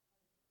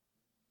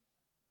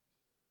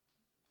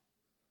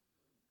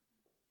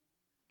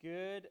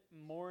Good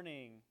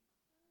morning.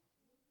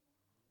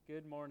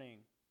 Good morning.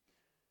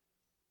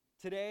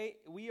 Today,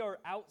 we are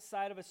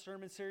outside of a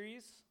sermon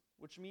series,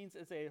 which means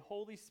it's a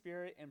Holy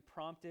Spirit and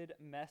prompted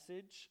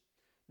message.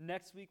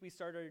 Next week, we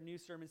start our new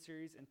sermon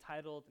series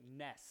entitled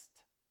Nest.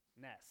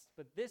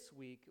 But this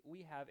week,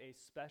 we have a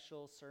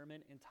special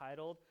sermon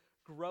entitled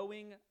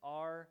Growing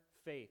Our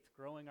Faith.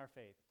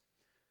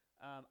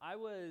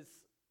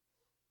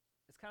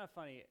 It's kind of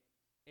funny,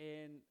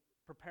 in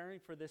preparing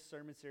for this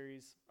sermon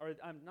series, or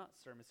not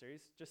sermon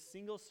series, just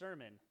single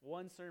sermon,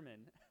 one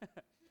sermon,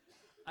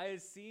 I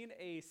had seen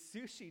a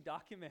sushi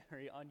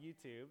documentary on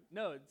YouTube.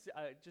 No,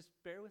 just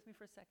bear with me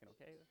for a second,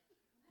 okay?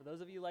 For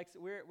those of you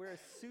we're a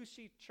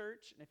sushi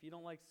church, and if you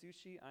don't like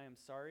sushi, I am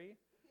sorry.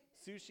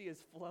 Sushi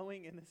is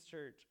flowing in this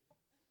church.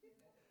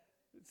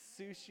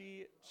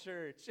 Sushi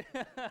church.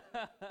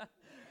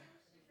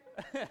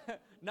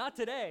 Not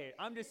today.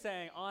 I'm just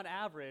saying, on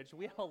average,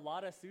 we have a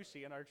lot of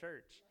sushi in our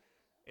church.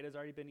 It has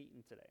already been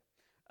eaten today.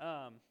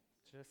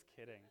 Just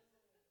kidding.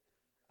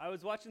 I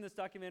was watching this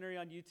documentary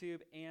on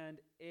YouTube, and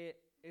it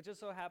just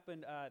so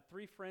happened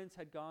 3 friends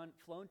had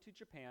flown to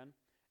Japan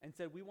and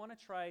said, we want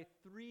to try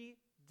 3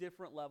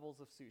 different levels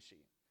of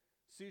sushi.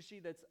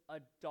 Sushi that's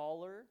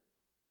 $1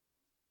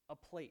 a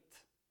plate.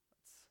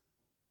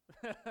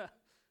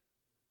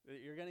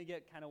 You're going to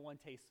get kind of one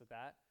taste of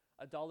that.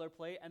 $1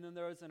 plate, and then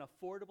there was an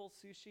affordable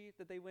sushi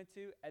that they went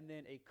to, and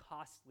then a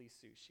costly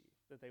sushi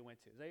that they went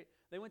to.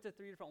 They went to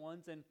 3 different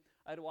ones, and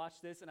I'd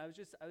watched this, and I was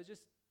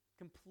just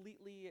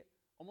completely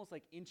almost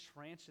like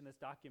entranced in this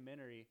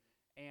documentary,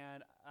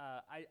 and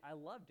I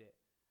loved it.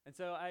 And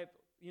so I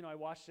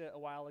watched it a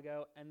while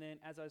ago, and then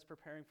as I was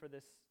preparing for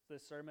this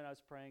sermon, I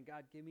was praying,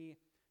 God, give me,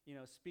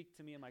 speak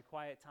to me in my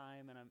quiet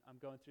time, and I'm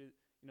going through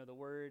the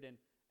Word,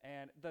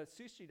 and the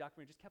sushi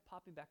documentary just kept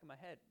popping back in my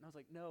head. And I was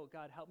like, no,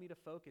 God, help me to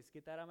focus.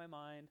 Get that out of my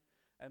mind.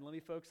 And let me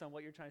focus on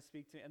what you're trying to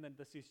speak to. And then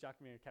the sushi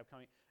documentary kept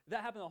coming.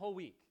 That happened the whole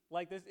week.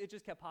 Like this, it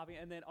just kept popping.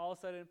 And then all of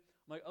a sudden,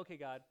 I'm like, okay,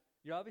 God,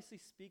 you're obviously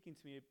speaking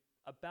to me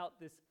about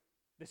the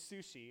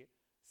sushi.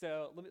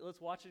 So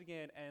let's watch it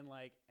again.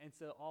 And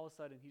so all of a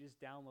sudden, he just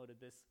downloaded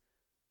this.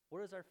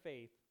 What is our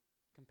faith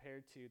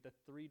compared to the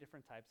 3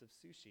 different types of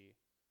sushi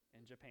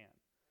in Japan?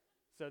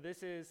 So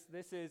this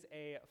is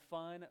a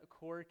fun,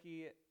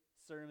 quirky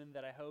sermon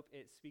that I hope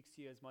it speaks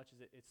to you as much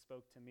as it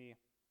spoke to me.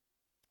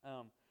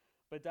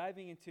 But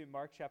diving into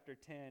Mark chapter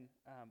 10,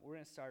 we're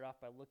going to start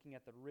off by looking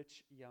at the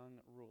rich young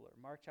ruler.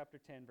 Mark chapter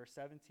 10, verse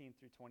 17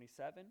 through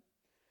 27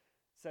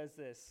 says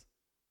this: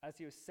 As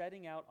he was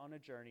setting out on a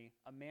journey,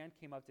 a man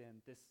came up to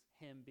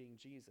him being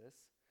Jesus,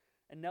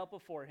 and knelt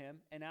before him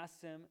and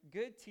asked him,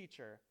 Good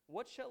teacher,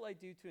 what shall I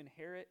do to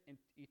inherit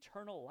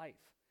eternal life?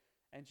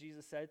 And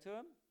Jesus said to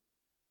him,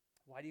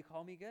 Why do you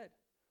call me good?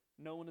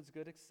 No one is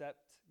good except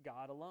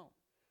God alone.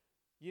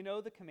 You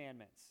know the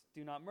commandments.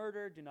 Do not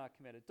murder, do not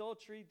commit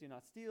adultery, do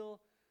not steal,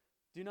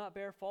 do not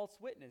bear false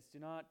witness, do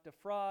not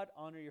defraud,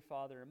 honor your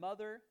father and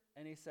mother.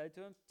 And he said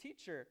to him,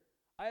 Teacher,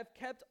 I have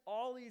kept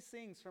all these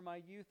things from my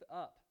youth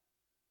up.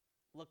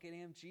 Looking at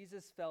him,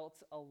 Jesus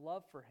felt a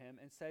love for him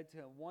and said to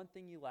him, One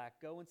thing you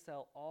lack, go and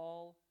sell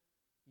all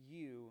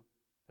you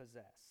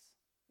possess.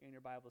 In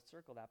your Bible,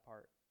 circle that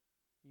part.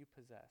 You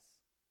possess.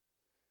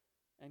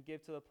 And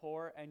give to the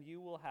poor, and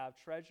you will have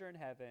treasure in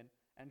heaven,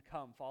 and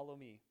come, follow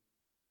me.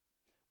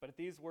 But at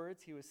these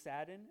words he was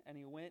saddened, and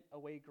he went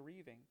away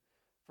grieving,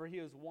 for he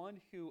was one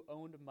who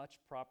owned much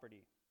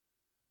property.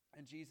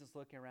 And Jesus,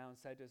 looking around,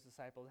 said to his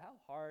disciples, How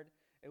hard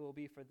it will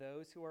be for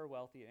those who are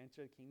wealthy to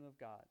enter the kingdom of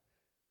God.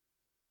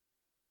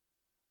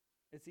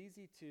 It's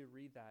easy to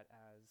read that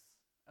as,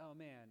 oh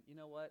man, you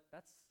know what?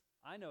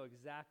 I know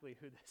exactly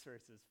who this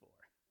verse is for.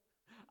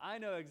 I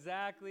know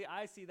exactly.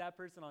 I see that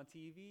person on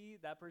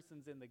TV. That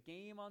person's in the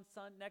game on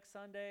next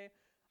Sunday.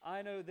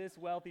 I know this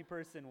wealthy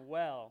person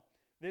well.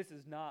 This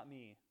is not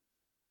me.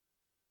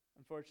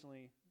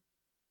 Unfortunately,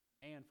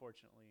 and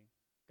fortunately,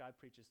 God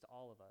preaches to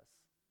all of us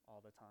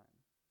all the time.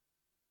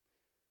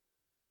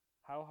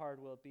 How hard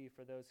will it be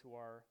for those who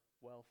are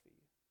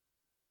wealthy?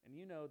 And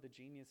you know the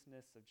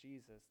geniusness of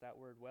Jesus, that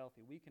word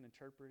wealthy. We can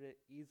interpret it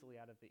easily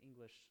out of the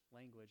English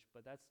language,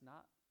 but that's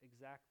not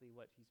exactly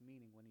what he's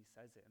meaning when he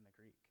says it in the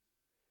Greek.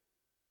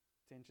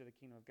 To enter the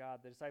kingdom of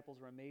God. The disciples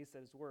were amazed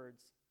at his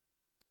words,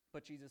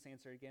 but Jesus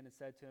answered again and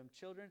said to him,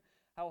 Children,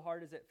 how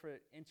hard is it to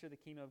enter the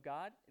kingdom of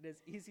God? It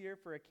is easier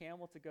for a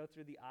camel to go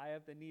through the eye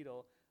of the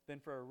needle than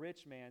for a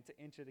rich man to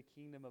enter the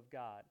kingdom of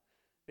God.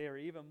 They were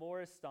even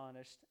more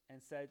astonished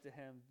and said to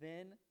him,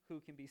 Then who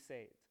can be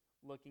saved?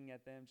 Looking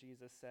at them,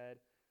 Jesus said,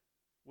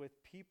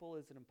 With people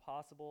is it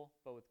impossible,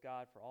 but with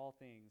God, for all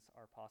things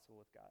are possible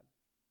with God.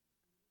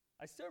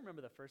 I still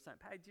remember the first time.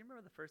 Patty, do you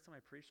remember the first time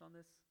I preached on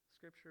this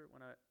scripture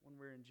when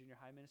we were in junior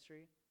high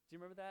ministry? Do you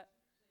remember that?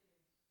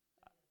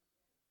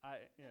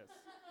 Yes.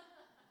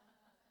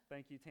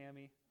 Thank you,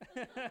 Tammy.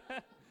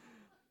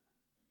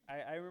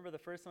 I remember the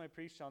first time I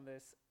preached on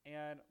this,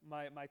 and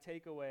my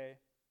takeaway,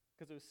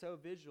 because it was so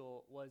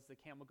visual, was the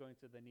camel going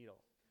through the needle.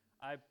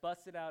 I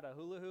busted out a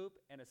hula hoop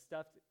and a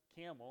stuffed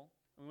camel,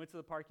 and we went to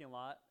the parking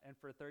lot, and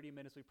for 30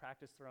 minutes we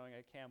practiced throwing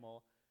a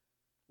camel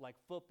like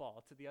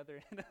football to the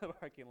other end of the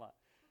parking lot.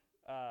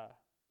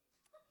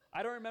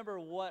 I don't remember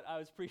what I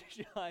was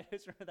preaching on. I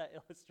just remember that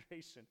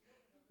illustration.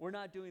 We're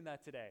not doing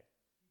that today.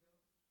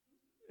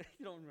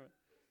 You don't remember?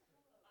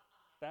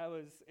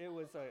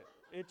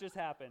 It just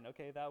happened.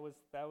 Okay, that was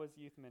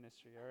youth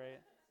ministry. All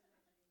right.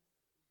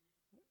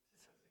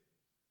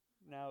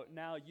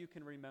 Now you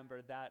can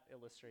remember that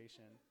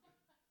illustration.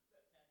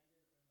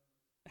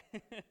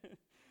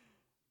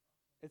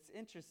 It's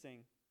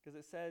interesting because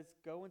it says,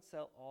 "Go and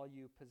sell all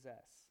you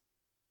possess."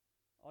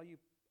 All you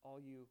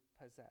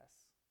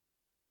possess.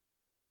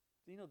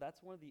 Do you know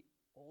that's one of the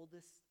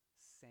oldest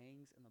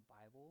sayings in the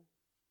Bible?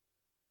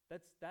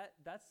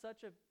 That's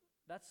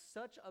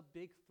such a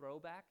big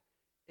throwback.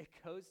 It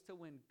goes to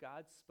when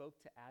God spoke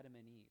to Adam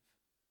and Eve.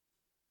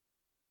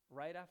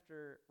 Right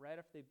after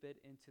they bit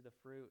into the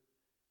fruit,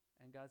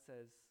 and God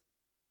says,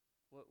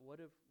 "What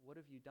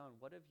have you done?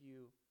 What have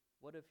you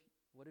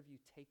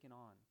taken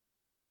on?"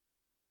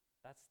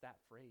 That's that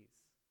phrase.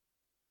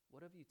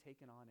 What have you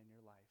taken on in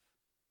your life?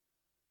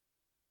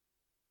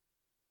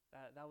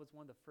 That was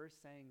one of the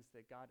first sayings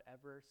that God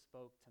ever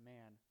spoke to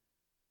man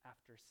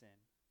after sin.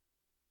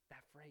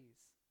 That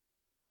phrase.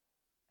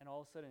 And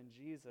all of a sudden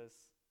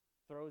Jesus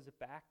throws it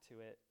back to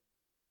it.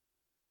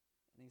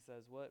 And he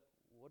says, what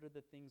are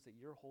the things that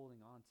you're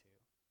holding on to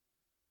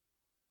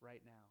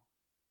right now?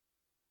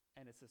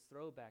 And it's this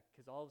throwback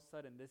because all of a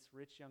sudden this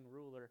rich young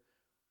ruler,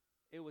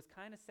 it was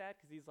kind of sad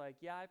because he's like,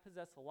 yeah, I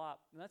possess a lot.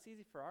 And that's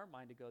easy for our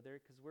mind to go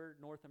there because we're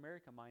North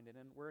America minded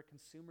and we're a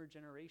consumer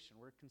generation.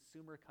 We're a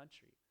consumer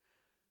country.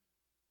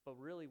 But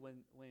really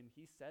when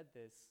he said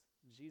this,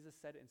 Jesus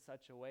said it in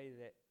such a way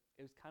that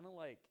it was kind of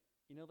like,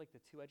 like the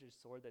two-edged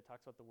sword that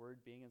talks about the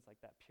word being, it's like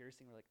that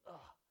piercing. We're like,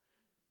 ugh.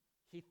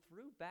 He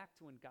threw back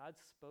to when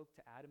God spoke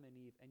to Adam and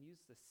Eve and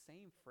used the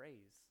same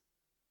phrase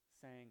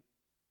saying,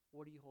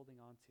 what are you holding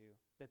on to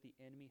that the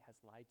enemy has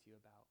lied to you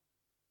about?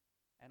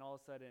 And all of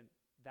a sudden,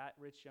 that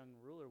rich young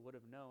ruler would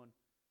have known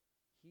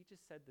he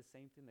just said the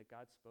same thing that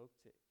God spoke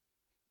to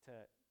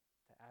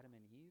Adam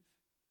and Eve.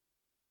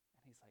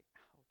 And he's like,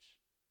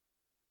 ouch.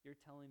 You're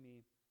telling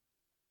me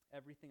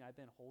everything I've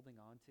been holding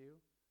on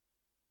to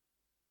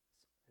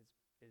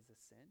is a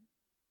sin?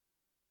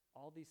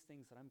 All these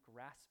things that I'm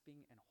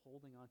grasping and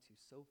holding on to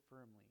so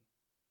firmly,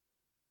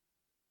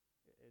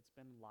 it's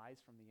been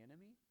lies from the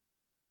enemy?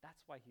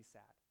 That's why he's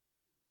sad.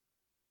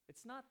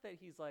 It's not that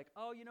he's like,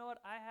 oh, you know what?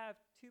 I have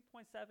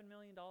 $2.7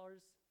 million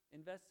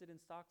invested in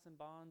stocks and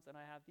bonds, and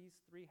I have these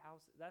 3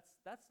 houses.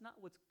 That's not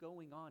what's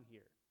going on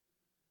here.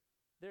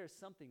 There is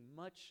something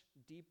much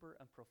deeper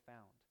and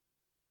profound.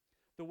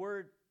 The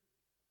word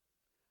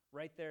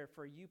right there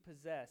for you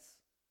possess,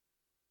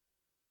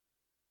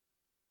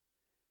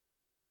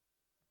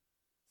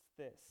 it's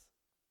this.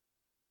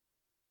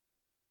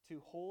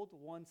 To hold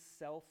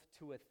oneself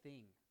to a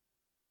thing.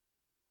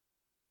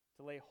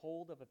 To lay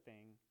hold of a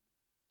thing.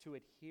 To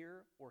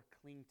adhere or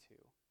cling to.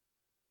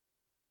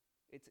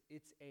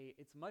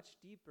 It's much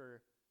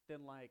deeper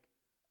than like,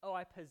 oh,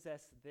 I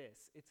possess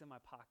this. It's in my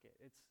pocket.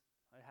 It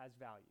has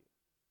value.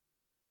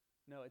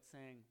 No, it's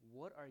saying,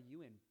 what are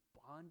you in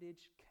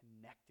bondage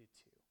connected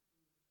to?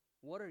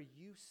 What are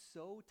you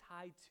so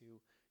tied to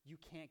you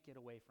can't get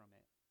away from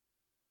it?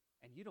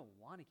 And you don't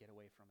want to get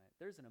away from it.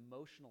 There's an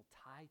emotional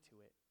tie to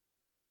it.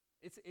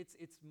 It's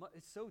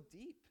so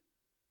deep.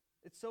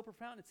 It's so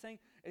profound. It's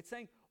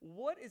saying,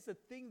 what is the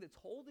thing that's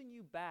holding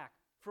you back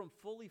from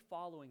fully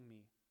following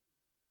me?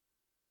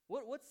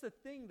 What's the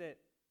thing that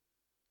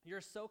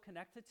you're so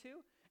connected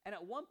to? And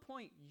at one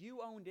point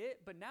you owned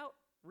it, but now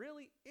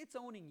really it's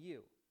owning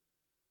you.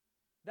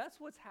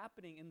 That's what's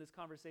happening in this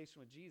conversation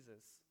with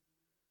Jesus.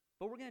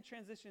 But we're going to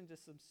transition to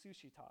some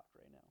sushi talk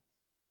right now.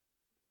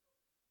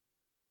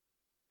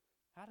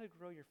 How to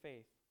grow your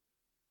faith.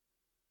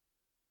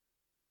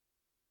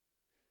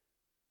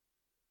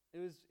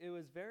 It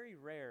was very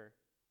rare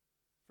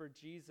for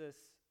Jesus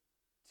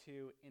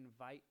to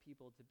invite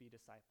people to be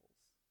disciples.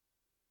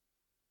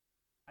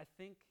 I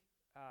think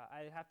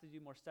I have to do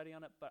more study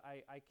on it, but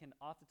I can,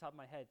 off the top of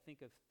my head,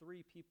 think of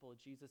 3 people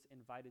Jesus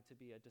invited to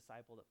be a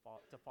disciple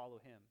to follow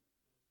him.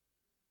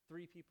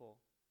 3 people,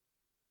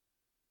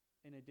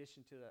 in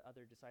addition to the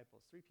other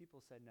disciples. 3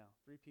 people said no.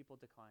 3 people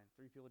declined.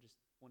 3 people just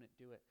wouldn't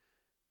do it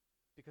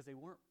because they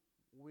weren't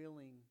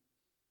willing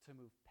to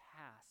move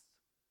past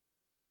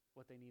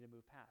what they need to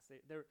move past.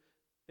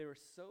 They were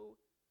so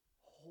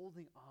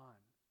holding on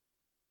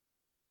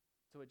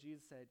to what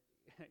Jesus said,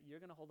 you're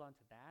going to hold on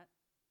to that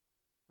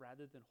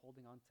rather than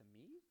holding on to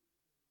me?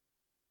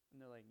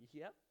 And they're like,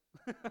 yep.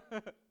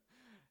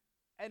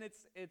 And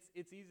it's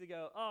easy to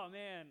go, oh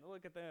man,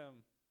 look at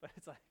them. But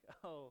it's like,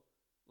 oh,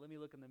 let me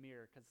look in the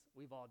mirror because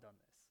we've all done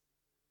this.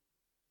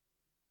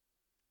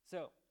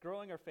 So,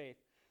 growing our faith.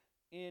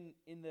 In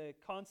the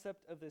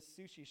concept of this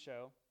sushi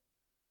show,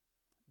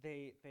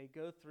 they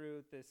go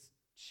through this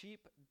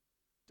cheap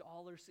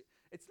dollar.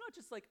 It's not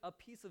just like a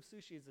piece of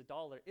sushi is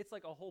 $1. It's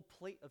like a whole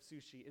plate of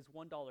sushi is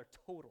 $1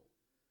 total.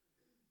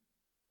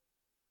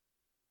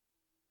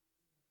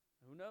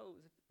 Who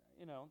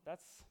knows?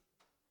 That's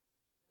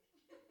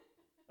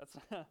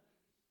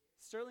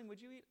Sterling,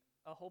 would you eat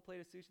a whole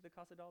plate of sushi that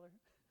costs $1?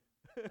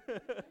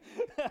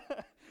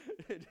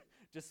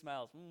 Just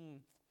smiles.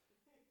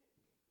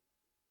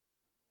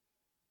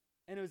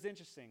 And it was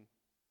interesting.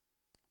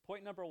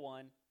 Point number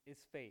 1 is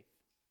faith.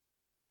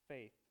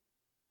 Faith.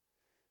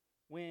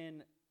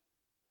 When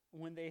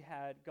they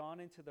had gone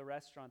into the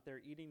restaurant,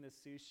 they're eating the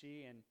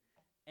sushi,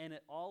 and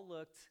it all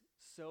looked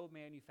so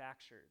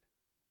manufactured.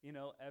 You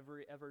know,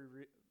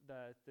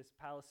 this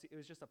palace, it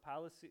was just a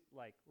palace,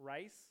 like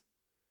rice,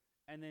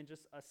 and then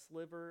just a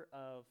sliver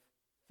of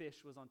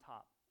fish was on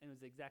top. And it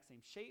was the exact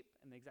same shape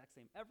and the exact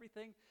same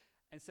everything.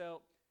 And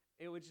so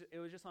it was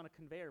just on a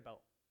conveyor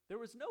belt. There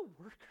was no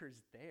workers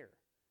there.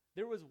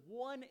 There was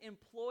one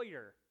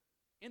employer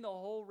in the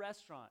whole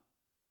restaurant.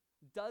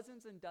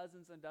 Dozens and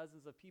dozens and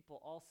dozens of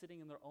people all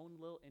sitting in their own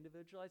little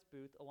individualized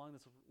booth along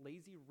this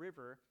lazy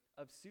river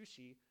of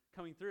sushi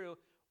coming through.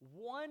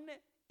 One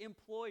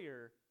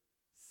employer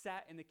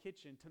sat in the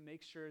kitchen to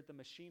make sure the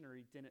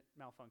machinery didn't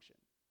malfunction.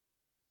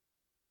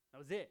 That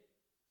was it.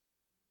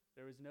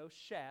 There was no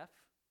chef.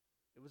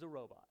 It was a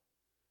robot.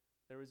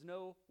 There was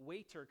no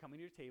waiter coming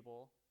to your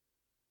table.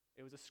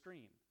 It was a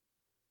screen.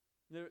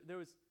 There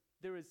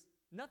was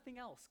nothing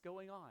else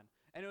going on.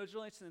 And it was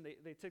really interesting.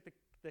 They took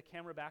the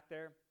camera back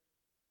there,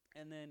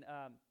 and then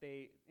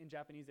in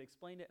Japanese, they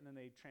explained it, and then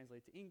they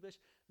translated to English.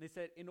 And they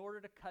said, in order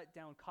to cut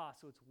down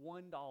costs, so it's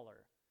 $1,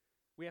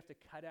 we have to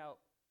cut out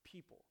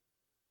people.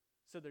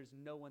 So there's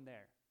no one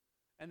there.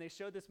 And they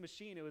showed this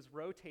machine. It was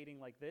rotating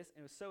like this,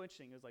 and it was so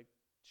interesting. It was like,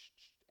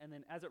 and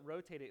then as it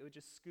rotated, it would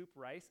just scoop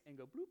rice and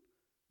go bloop,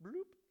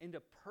 bloop,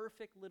 into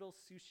perfect little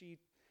sushi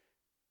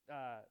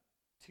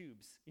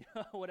tubes,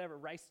 whatever,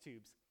 rice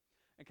tubes,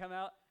 and come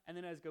out, and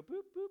then as it go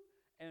boop, boop,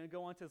 and it would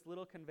go onto this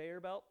little conveyor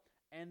belt,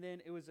 and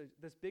then it was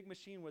this big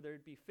machine where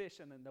there'd be fish,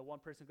 and then the one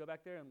person would go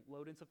back there and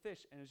load in some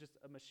fish, and it was just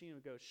a machine that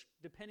would go,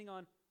 depending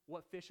on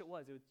what fish it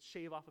was, it would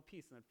shave off a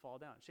piece and then fall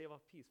down, shave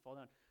off a piece, fall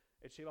down,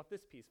 it'd shave off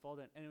this piece, fall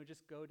down, and it would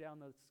just go down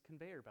this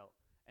conveyor belt,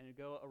 and it'd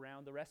go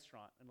around the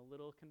restaurant in a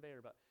little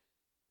conveyor belt.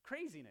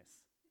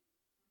 Craziness.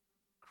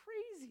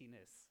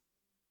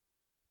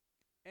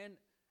 And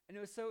it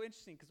was so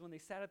interesting because when they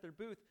sat at their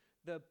booth,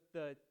 the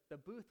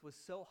booth was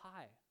so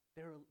high.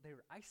 They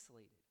were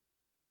isolated.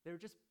 They were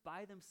just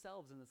by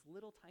themselves in this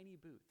little tiny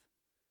booth.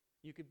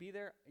 You could be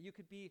there. You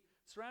could be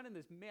surrounded in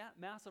this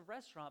massive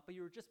restaurant, but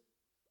you were just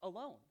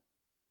alone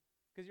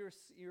because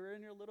you were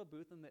in your little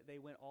booth, and they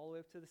went all the way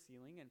up to the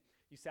ceiling, and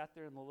you sat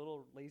there, and the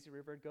little lazy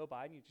river would go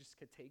by, and you just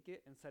could take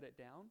it and set it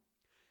down.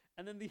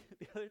 And then the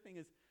other thing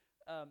is,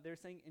 they're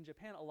saying in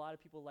Japan, a lot of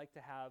people like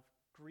to have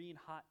green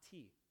hot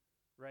tea,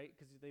 right?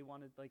 Because they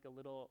wanted like a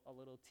little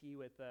tea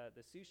with the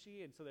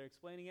sushi, and so they're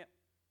explaining it.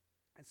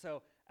 And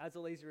so as the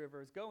lazy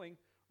river is going,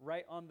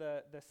 right on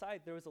the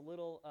side, there was a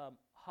little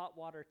hot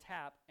water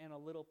tap and a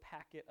little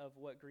packet of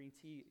what green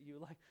tea you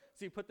like.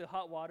 So you put the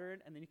hot water in,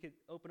 and then you could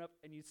open up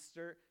and you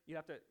stir. You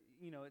have to,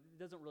 it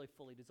doesn't really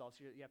fully dissolve,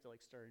 so you have to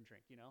like stir and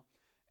drink,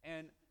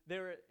 And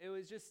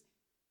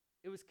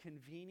it was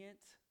convenient.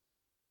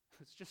 It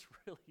was just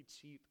really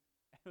cheap.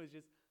 It was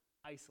just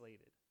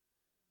isolated.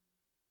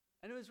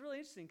 And it was really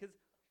interesting because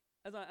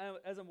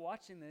as I'm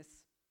watching this,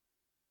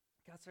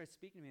 God started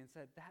speaking to me and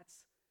said,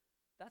 that's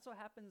what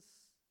happens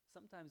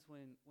sometimes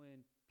when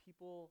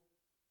people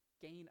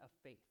gain a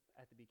faith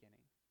at the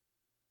beginning.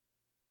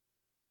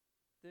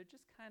 They're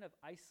just kind of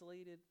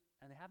isolated,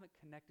 and they haven't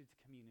connected to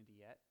community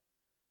yet.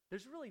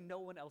 There's really no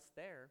one else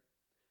there.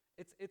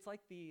 It's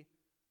like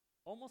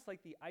almost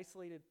like the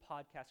isolated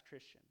podcast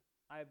Christian.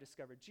 I have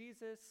discovered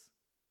Jesus,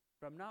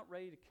 but I'm not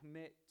ready to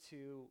commit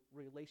to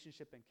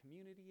relationship and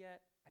community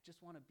yet. I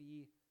just want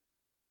to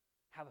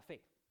have a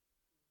faith.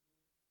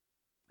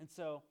 And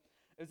so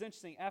it was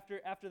interesting.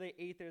 After they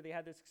ate there, they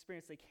had this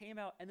experience. They came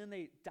out, and then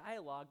they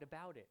dialogued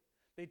about it.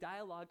 They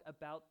dialogued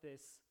about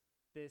this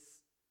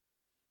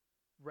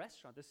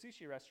restaurant, the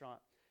sushi restaurant.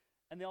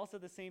 And they all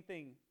said the same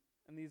thing,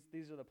 and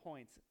these are the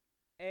points.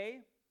 A,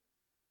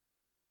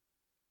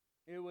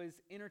 it was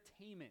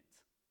entertainment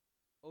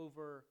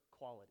over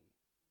quality.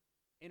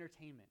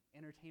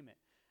 Entertainment.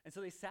 And so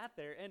they sat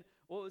there, and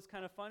what was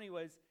kind of funny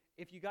was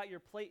if you got your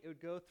plate, it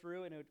would go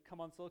through, and it would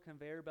come on this little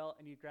conveyor belt,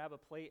 and you'd grab a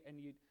plate, and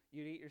you'd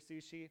eat your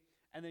sushi,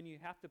 and then you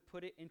have to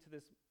put it into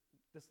this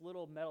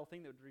little metal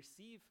thing that would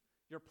receive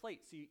your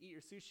plate. So you eat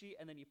your sushi,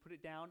 and then you put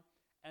it down,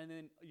 and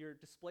then your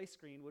display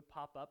screen would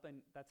pop up,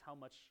 and that's how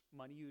much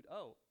money you'd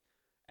owe.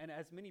 And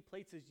as many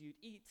plates as you'd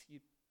eat,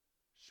 you'd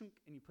shunk,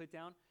 and you put it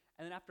down,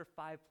 and then after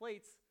 5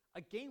 plates,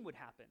 a game would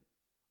happen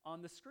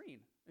on the screen.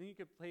 And you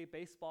could play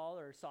baseball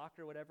or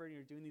soccer or whatever, and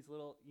you're doing these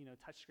little,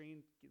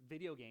 touchscreen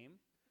video game.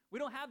 We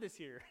don't have this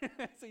here.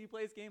 So you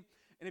play this game,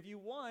 and if you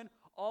won,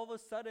 all of a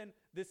sudden,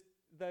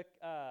 there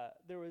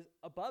was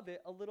above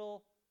it a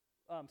little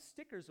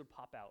stickers would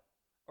pop out,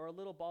 or a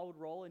little ball would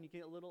roll, and you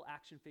get a little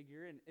action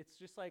figure, and it's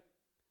just like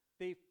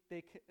you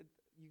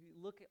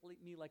look at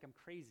me like I'm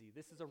crazy.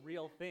 This is a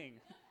real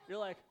thing. You're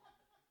like,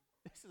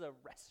 this is a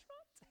restaurant?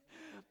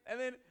 And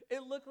then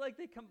it looked like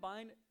they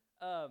combined,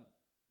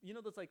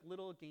 those like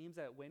little games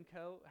at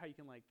Winco, how you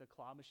can like the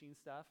claw machine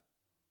stuff?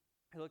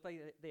 It looked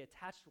like they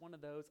attached one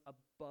of those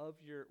above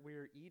where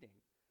you're eating.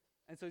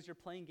 And so as you're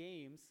playing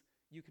games,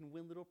 you can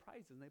win little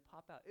prizes and they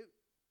pop out.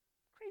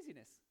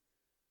 Craziness.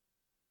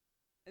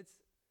 It's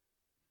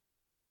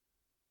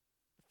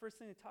the first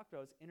thing they talked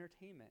about was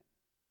entertainment.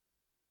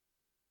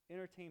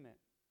 Entertainment.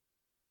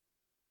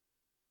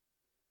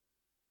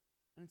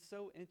 And it's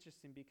so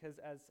interesting because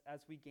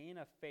as we gain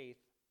a faith,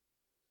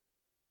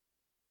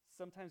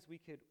 sometimes we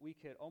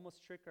could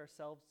almost trick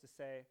ourselves to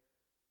say,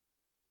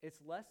 it's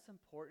less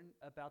important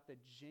about the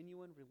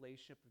genuine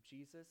relationship of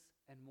Jesus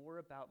and more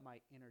about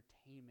my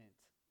entertainment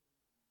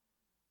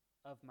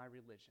of my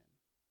religion.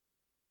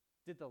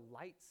 Did the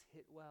lights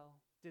hit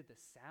well? Did the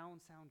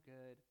sound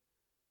good?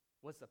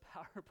 Was the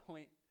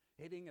PowerPoint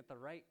hitting at the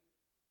right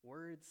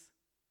words?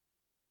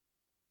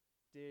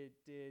 Did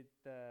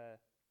the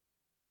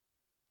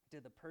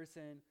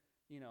person,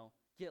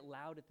 get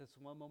loud at this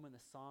one moment in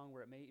the song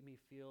where it made me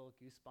feel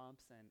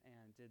goosebumps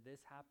and did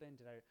this happen?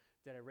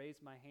 Did I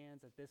raise my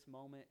hands at this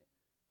moment?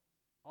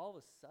 All of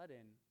a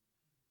sudden,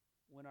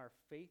 when our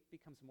faith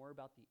becomes more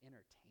about the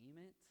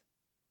entertainment,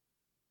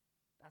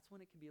 that's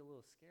when it can be a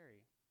little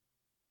scary.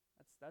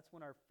 That's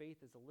when our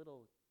faith is a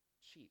little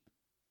cheap.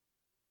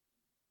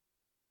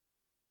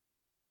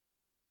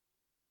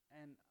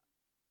 And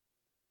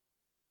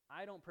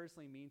I don't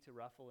personally mean to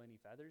ruffle any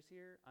feathers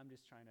here. I'm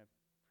just trying to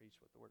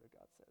preach what the Word of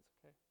God says,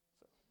 okay?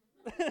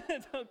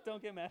 So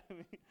don't get mad at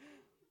me.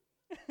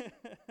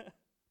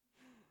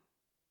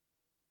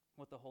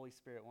 What the Holy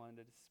Spirit wanted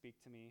to speak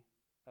to me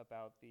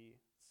about the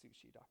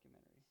sushi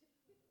documentary.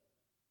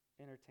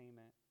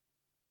 Entertainment.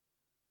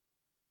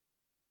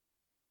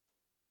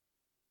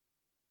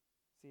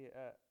 See,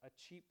 a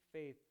cheap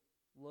faith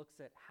looks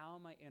at how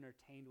am I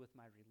entertained with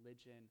my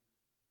religion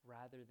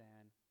rather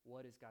than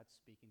what is God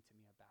speaking to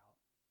me about.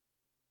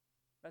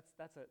 That's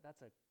a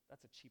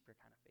cheaper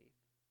kind of faith.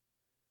 It's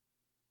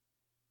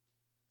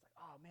like,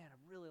 oh man, I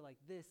really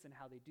like this and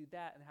how they do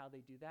that and how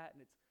they do that.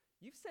 And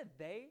you've said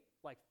they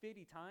like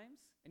 50 times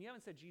and you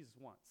haven't said Jesus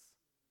once.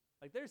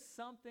 Like there's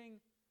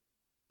something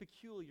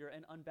peculiar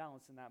and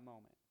unbalanced in that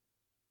moment.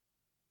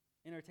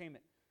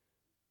 Entertainment.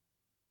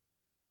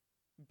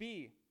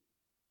 B,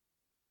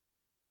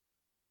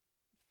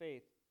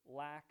 faith,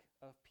 lack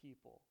of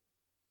people.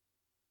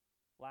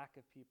 Lack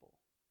of people.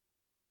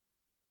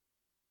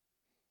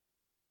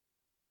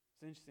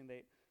 It's interesting,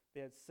 they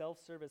had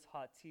self-service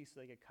hot tea so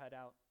they could cut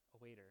out a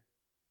waiter.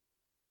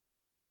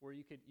 Where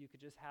you could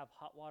just have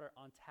hot water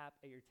on tap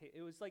at your table.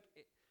 It was like,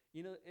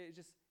 you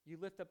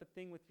lift up a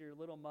thing with your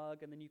little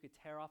mug and then you could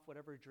tear off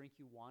whatever drink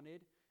you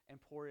wanted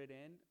and pour it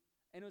in.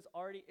 And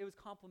it was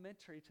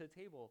complimentary to the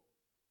table.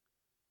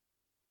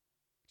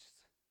 It just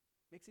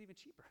makes it even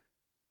cheaper.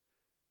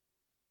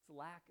 It's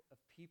lack of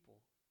people.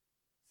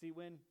 See,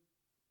 when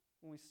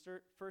we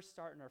first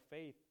start in our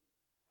faith,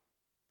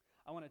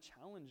 I want to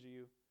challenge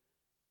you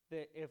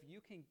that if you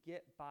can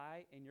get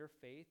by in your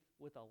faith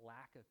with a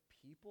lack of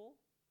people,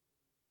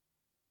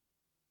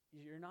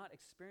 you're not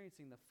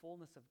experiencing the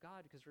fullness of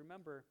God. Because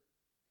remember,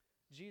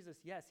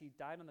 Jesus, yes, he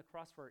died on the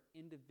cross for our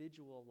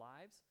individual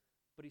lives,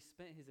 but he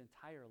spent his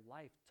entire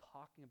life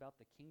talking about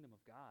the kingdom of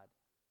God,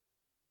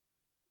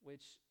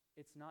 which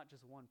it's not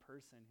just one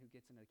person who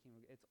gets into the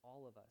kingdom. It's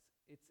all of us.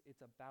 It's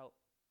about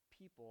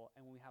people,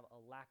 and when we have a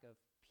lack of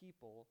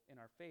people in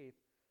our faith,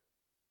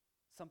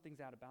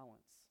 something's out of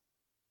balance.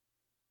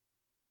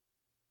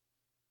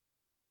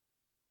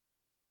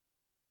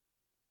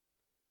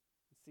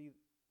 See,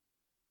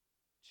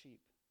 cheap.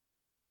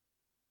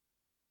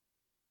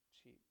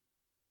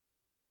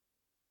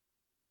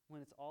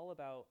 When it's all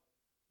about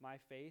my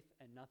faith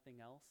and nothing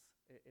else,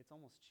 it's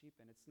almost cheap,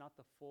 and it's not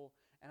the full,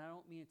 and I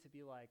don't mean it to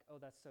be like, oh,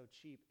 that's so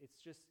cheap. It's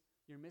just,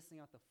 you're missing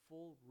out the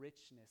full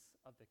richness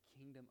of the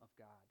kingdom of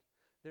God.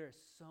 There is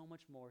so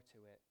much more to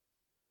it.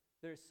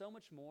 There is so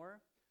much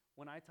more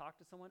when I talk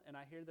to someone and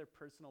I hear their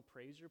personal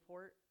praise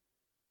report,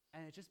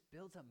 and it just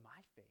builds up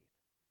my faith.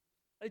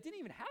 It didn't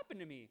even happen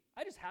to me.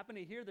 I just happened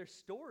to hear their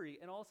story,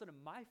 and all of a sudden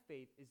my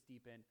faith is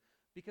deepened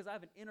because I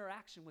have an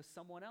interaction with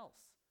someone else.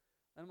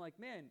 And I'm like,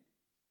 man,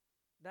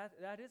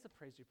 that is a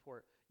praise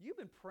report. You've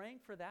been praying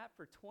for that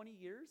for 20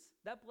 years?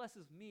 That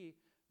blesses me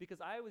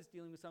because I was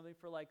dealing with something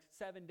for like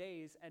 7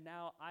 days, and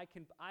now I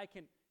can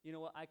you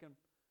know what, I can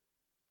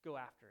go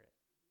after it.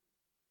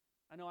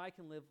 I know I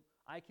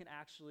can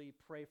actually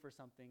pray for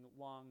something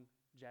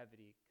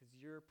longevity because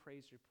your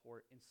praise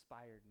report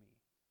inspired me.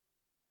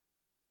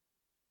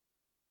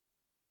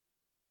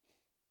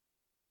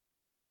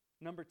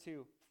 Number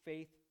 2,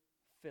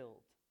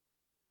 faith-filled.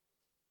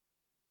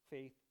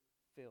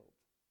 Faith-filled.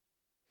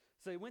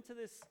 So he went to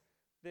this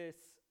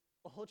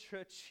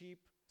ultra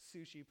cheap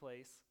sushi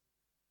place.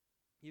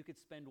 You could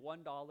spend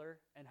 $1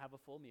 and have a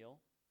full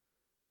meal.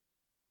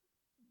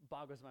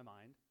 Boggles my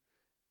mind.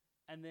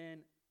 And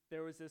then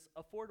there was this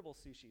affordable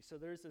sushi. So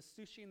there's this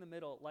sushi in the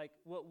middle, like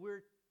what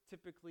we're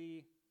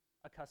typically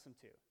accustomed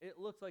to. It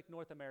looked like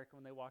North America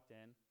when they walked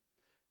in.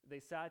 They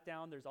sat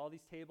down. There's all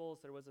these tables.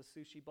 There was a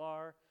sushi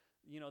bar.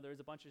 There was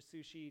a bunch of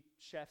sushi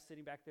chefs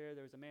sitting back there.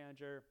 There was a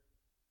manager.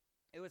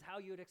 It was how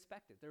you would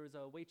expect it. There was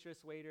a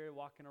waitress, waiter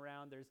walking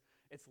around.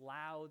 It's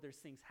loud. There's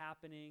things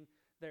happening.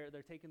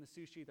 They're taking the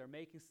sushi. They're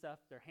making stuff.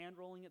 They're hand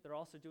rolling it. They're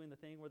also doing the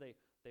thing where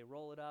they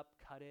roll it up,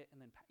 cut it,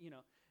 and then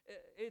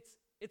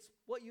it's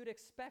what you'd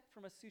expect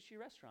from a sushi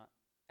restaurant.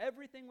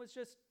 Everything was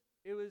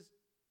it was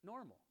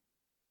normal.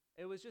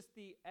 It was just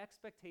the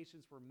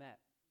expectations were met.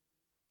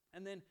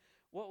 And then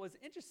what was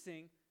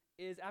interesting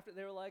is after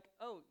they were like,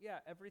 oh yeah,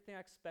 everything I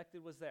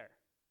expected was there.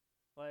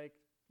 Like,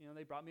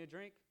 they brought me a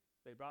drink.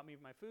 They brought me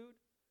my food.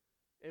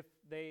 If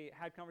they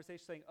had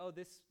conversations saying, oh,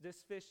 this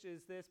fish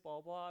is this,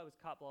 blah, blah, it was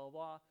caught, blah, blah,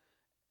 blah,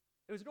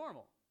 it was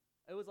normal.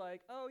 It was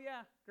like, oh,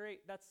 yeah,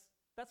 great. That's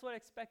what I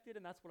expected,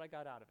 and that's what I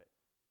got out of it.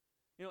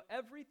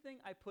 Everything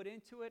I put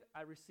into it,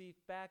 I received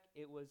back.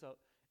 It was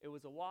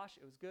a wash.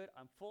 It was good.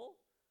 I'm full.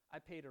 I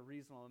paid a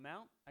reasonable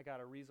amount. I got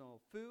a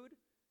reasonable food,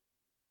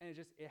 and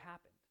it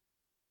happened.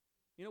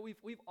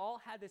 We've all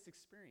had this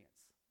experience.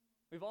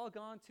 We've all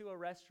gone to a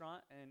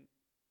restaurant, and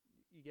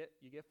you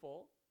get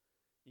full.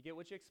 You get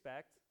what you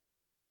expect.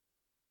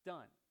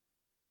 Done.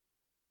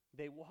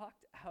 They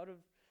walked out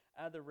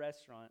of the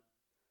restaurant,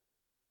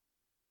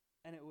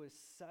 and it was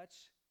such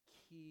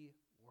key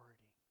wording.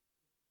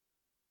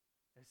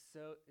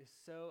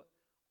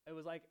 It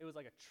was like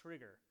a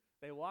trigger.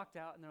 They walked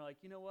out, and they're like,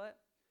 you know what?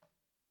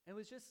 It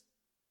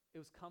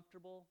was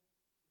comfortable.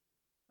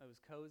 It was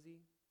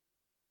cozy.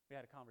 We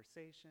had a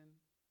conversation.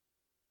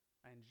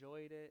 I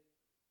enjoyed it.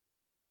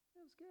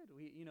 It was good.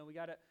 We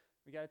got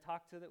to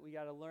talk to that. We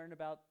got to learn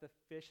about the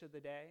fish of the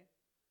day.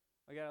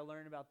 We got to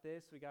learn about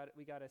this. We got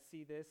to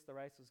see this. The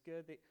rice was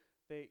good.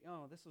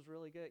 This was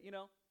really good.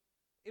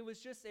 It was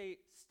just a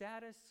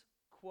status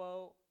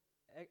quo.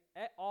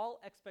 All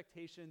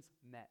expectations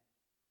met.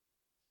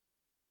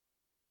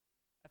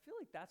 I feel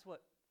like that's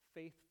what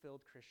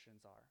faith-filled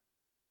Christians are.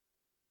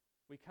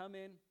 We come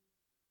in,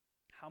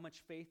 how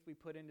much faith we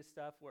put into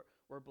stuff.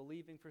 We're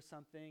believing for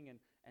something,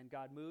 and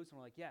God moves, and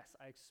we're like, yes,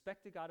 I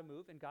expected God to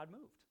move, and God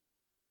moved.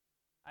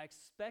 I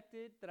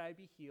expected that I'd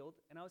be healed,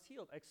 and I was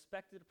healed. I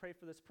expected to pray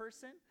for this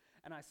person,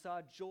 and I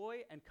saw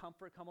joy and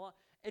comfort come along.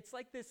 It's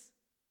like this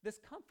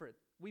comfort.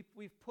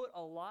 We've put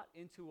a lot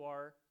into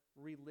our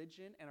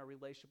religion and our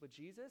relationship with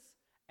Jesus,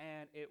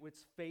 and it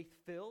was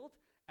faith-filled,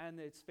 and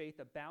it's faith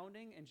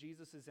abounding, and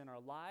Jesus is in our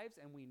lives,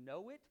 and we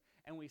know it,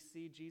 and we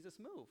see Jesus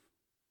move.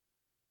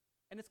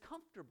 And it's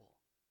comfortable.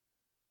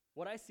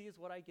 What I see is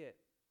what I get.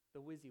 The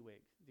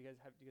WYSIWYG. Do you guys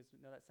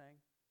know that saying?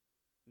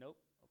 Nope?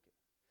 Okay.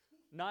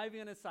 Not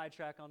even going to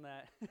sidetrack on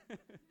that.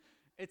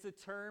 It's a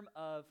term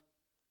of,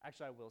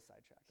 actually I will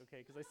sidetrack,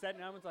 okay? Because I said,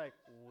 and I was like,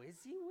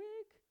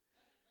 WYSIWYG?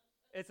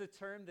 It's a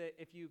term that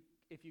if you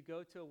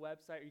go to a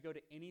website or you go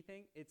to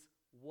anything, it's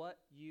what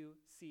you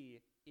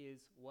see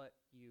is what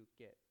you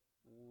get.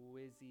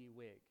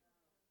 WYSIWYG.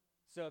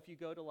 So if you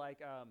go to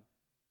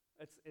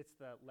it's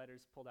the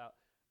letters pulled out.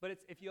 But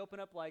if you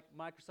open up like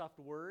Microsoft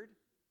Word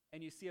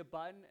and you see a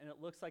button and it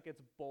looks like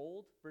it's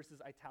bold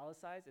versus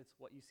italicized, it's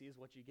what you see is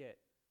what you get.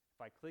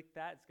 If I click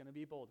that, it's going to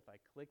be bold. If I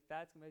click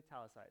that, it's going to be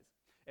italicized.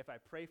 If I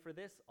pray for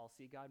this, I'll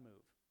see God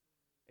move.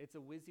 It's a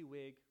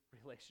WYSIWYG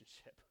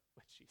relationship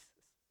with Jesus.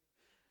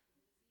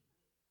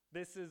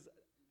 This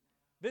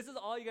is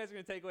all you guys are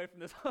going to take away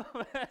from this whole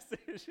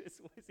message is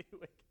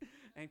WYSIWYG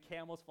and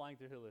camels flying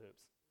through hula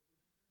hoops.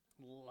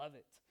 Love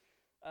it.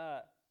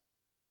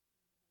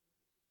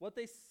 What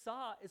they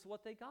saw is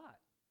what they got.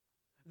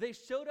 They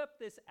showed up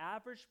this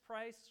average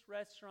price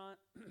restaurant.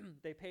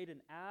 They paid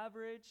an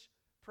average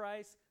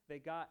price. They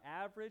got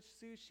average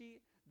sushi.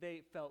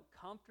 They felt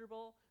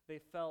comfortable. They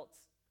felt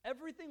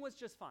everything was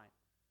just fine.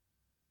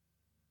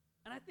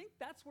 And I think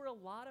that's where a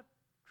lot of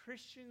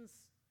Christians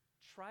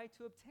try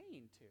to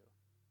obtain to.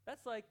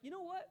 That's like, you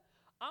know what?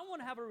 I want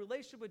to have a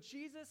relationship with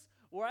Jesus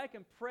where I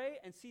can pray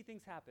and see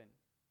things happen.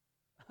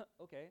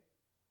 Okay.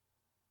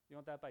 You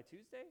want that by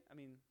Tuesday? I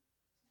mean,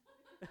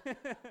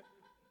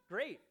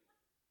 great.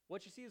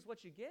 What you see is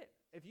what you get.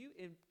 If you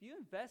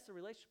invest in a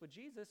relationship with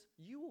Jesus,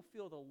 you will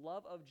feel the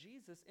love of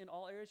Jesus in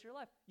all areas of your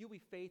life. You'll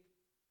be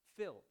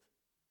faith-filled.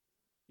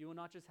 You will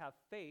not just have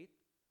faith,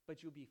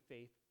 but you'll be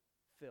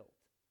faith-filled.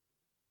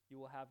 You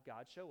will have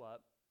God show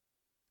up.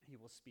 He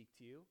will speak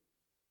to you.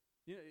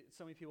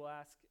 So many people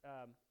ask,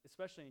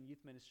 especially in youth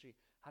ministry,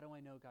 how do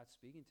I know God's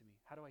speaking to me?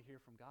 How do I hear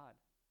from God?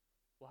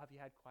 Well, have you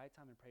had quiet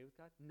time and pray with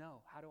God?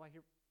 No. How do I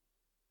hear?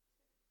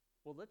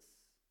 Well, let's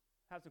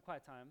have some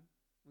quiet time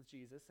with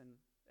Jesus, and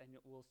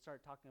we'll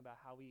start talking about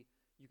how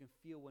you can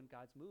feel when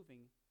God's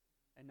moving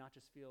and not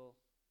just feel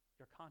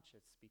your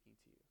conscience speaking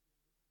to you.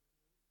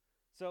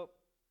 So,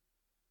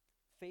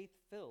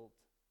 faith-filled.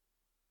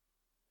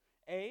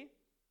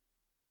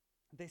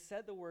 They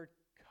said the word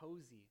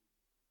cozy.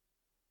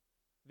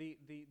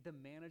 The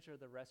manager of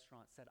the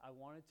restaurant said, I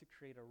wanted to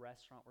create a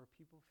restaurant where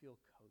people feel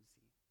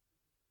cozy.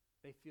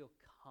 They feel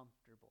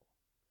comfortable.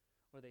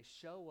 Where they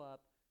show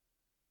up,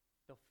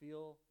 they'll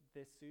feel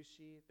this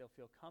sushi, they'll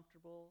feel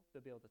comfortable,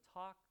 they'll be able to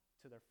talk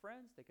to their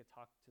friends, they could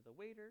talk to the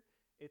waiter.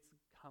 It's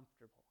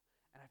comfortable.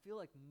 And I feel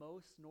like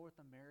most North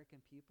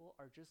American people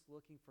are just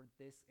looking for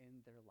this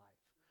in their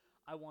life.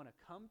 I want to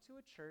come to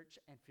a church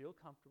and feel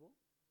comfortable.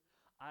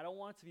 I don't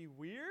want it to be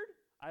weird.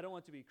 I don't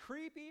want it to be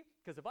creepy,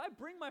 because if I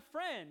bring my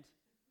friend,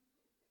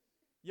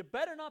 you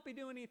better not be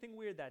doing anything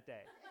weird that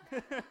day.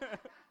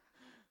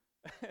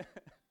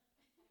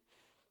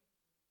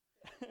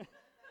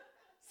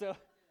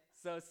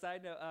 So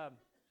side note,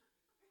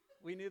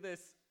 we knew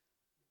this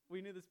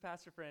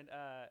pastor friend.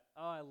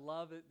 I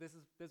love it. This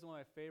is one of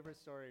my favorite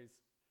stories.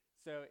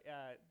 So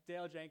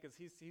Dale Jenkins,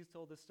 he's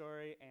told this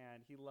story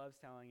and he loves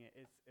telling it.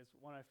 It's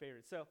one of my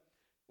favorites. So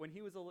when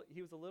he was a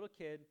little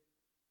kid,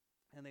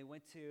 and they were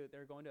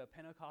going to a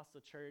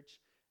Pentecostal church,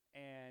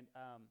 and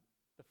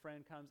the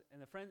friend comes,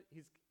 and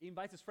he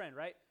invites his friend,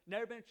 right?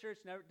 Never been to church,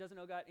 doesn't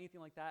know God,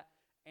 anything like that,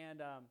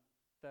 and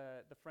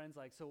the friend's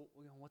like, so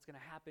what's gonna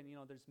happen?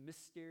 There's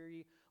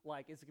mystery.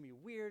 Like, is it gonna be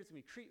weird? Is it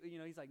gonna be creepy?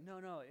 He's like,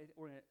 no,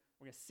 we're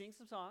gonna sing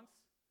some songs.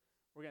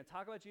 We're gonna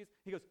talk about Jesus.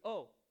 He goes,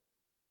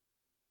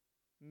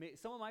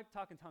 someone might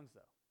talk in tongues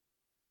though.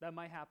 That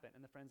might happen.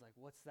 And the friend's like,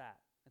 what's that?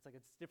 It's like,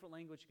 it's a different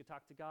language. You can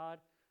talk to God.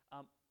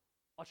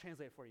 I'll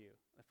translate it for you.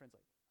 And the friend's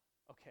like,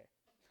 okay.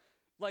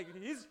 Like,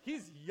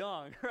 he's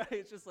young, right?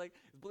 It's just like,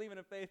 he's believing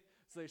in faith.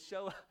 So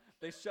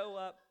they show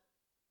up,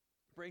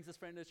 brings his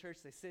friend to church.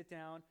 They sit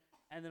down,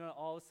 and then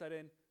all of a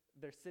sudden,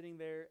 they're sitting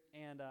there,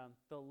 and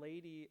the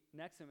lady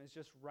next to him is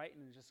just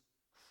writing, just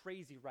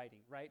crazy writing,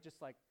 right?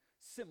 Just like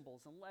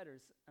symbols and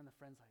letters. And the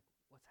friend's like,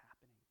 what's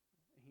happening?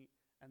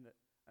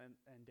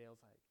 And Dale's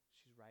like,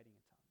 she's writing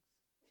in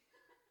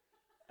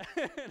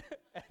tongues.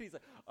 And he's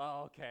like,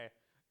 oh, okay.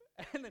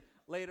 And then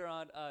later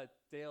on,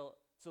 Dale,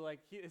 so like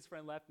his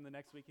friend left, and the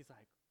next week he's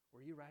like,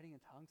 were you writing in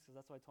tongues? Because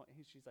that's what I told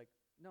him. She's like,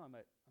 no, I'm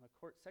a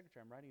court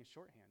secretary. I'm writing in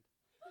shorthand.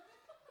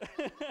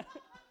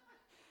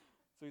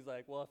 So he's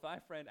like, well, if my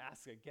friend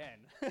asks again.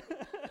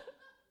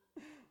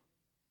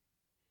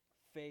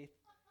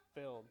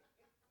 Faith-filled.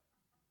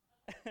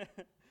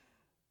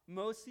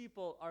 Most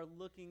people are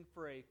looking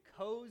for a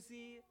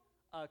cozy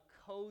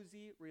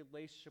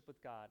relationship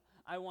with God.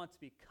 I want to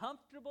be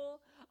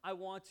comfortable. I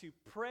want to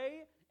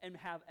pray and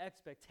have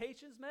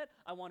expectations met.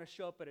 I want to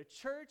show up at a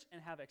church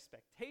and have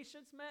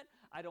expectations met.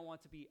 I don't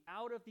want to be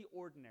out of the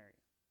ordinary.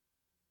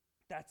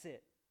 That's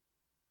it.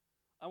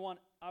 I want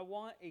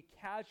a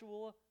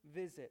casual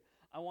visit.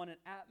 I want an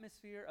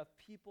atmosphere of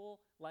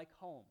people like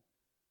home.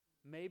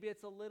 Maybe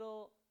it's a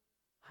little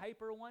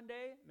hyper one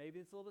day. Maybe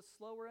it's a little bit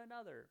slower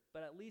another.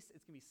 But at least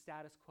it's going to be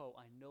status quo.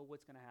 I know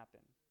what's going to happen.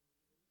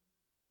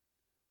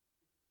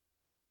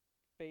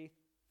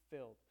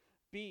 Faith-filled.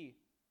 B,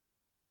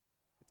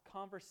 it's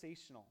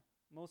conversational.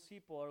 Most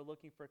people are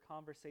looking for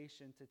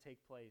conversation to take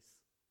place.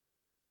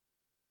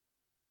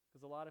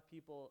 Because a lot of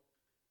people,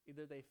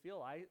 either they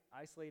feel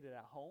isolated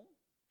at home,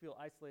 feel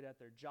isolated at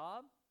their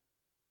job,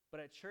 but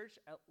at church,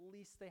 at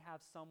least they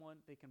have someone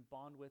they can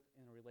bond with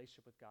in a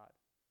relationship with God.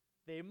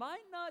 They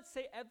might not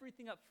say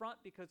everything up front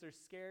because they're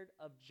scared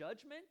of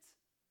judgment,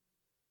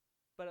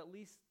 but at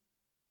least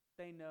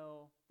they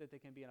know that they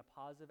can be in a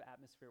positive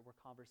atmosphere where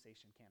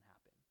conversation can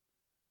happen.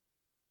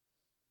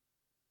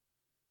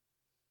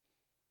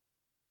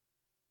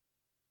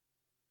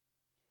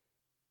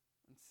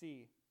 And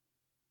C,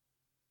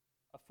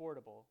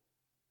 affordable.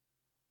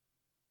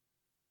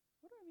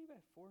 What do I mean by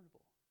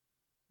affordable?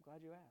 I'm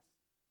glad you asked.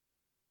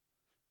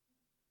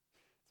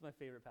 It's my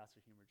favorite pastor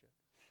humor joke.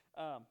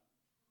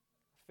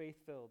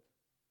 Faith-filled.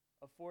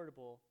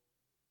 Affordable,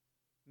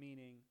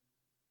 meaning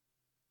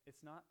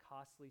it's not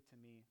costly to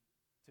me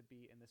to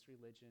be in this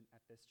religion at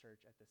this church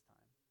at this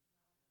time.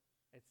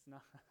 It's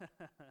not.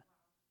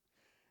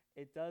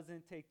 It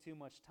doesn't take too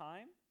much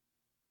time.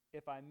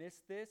 If I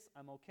miss this,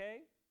 I'm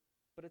okay.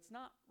 But it's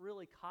not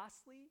really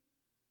costly,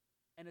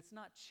 and it's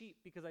not cheap,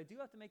 because I do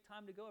have to make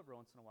time to go every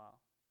once in a while.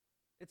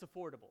 It's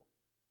affordable.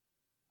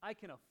 I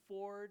can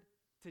afford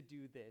to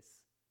do this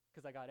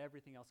because I got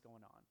everything else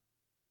going on.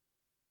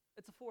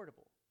 It's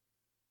affordable.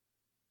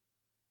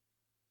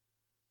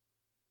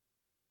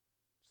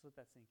 Just let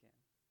that sink in.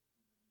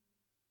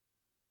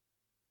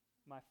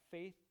 My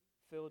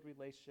faith-filled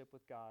relationship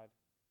with God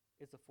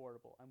is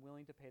affordable. I'm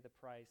willing to pay the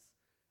price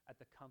at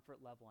the comfort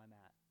level I'm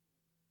at.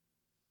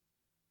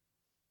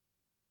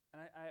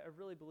 And I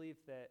really believe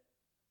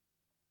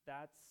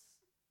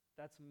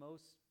that's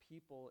most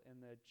people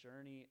in the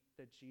journey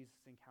that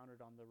Jesus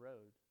encountered on the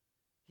road.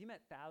 He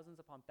met thousands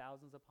upon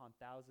thousands upon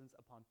thousands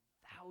upon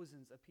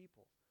thousands of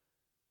people.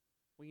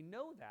 We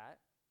know that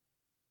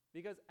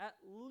because at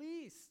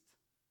least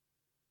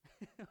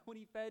when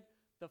he fed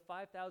the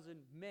 5,000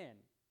 men,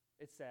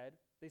 it said,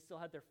 they still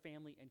had their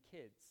family and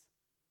kids.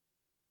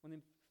 When they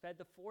fed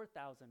the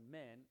 4,000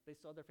 men, they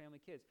still had their family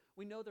and kids.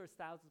 We know there's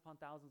thousands upon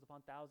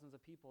thousands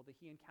of people that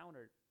he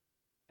encountered,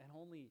 and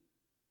only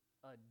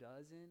a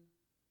dozen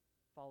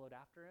followed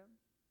after him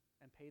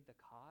and paid the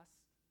cost.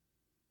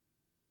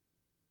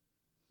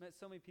 Met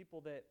so many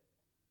people that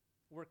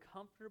were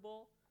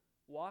comfortable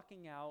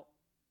walking out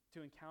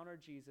to encounter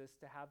Jesus,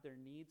 to have their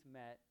needs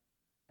met,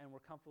 and were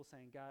comfortable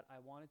saying, God, I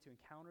wanted to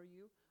encounter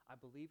you. I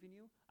believe in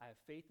you. I have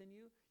faith in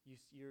you.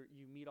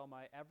 You meet all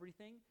my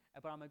everything,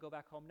 but I'm going to go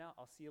back home now.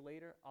 I'll see you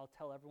later. I'll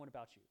tell everyone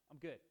about you. I'm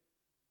good.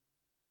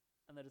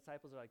 And the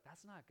disciples are like,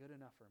 that's not good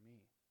enough for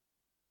me.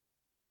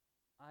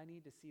 I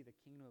need to see the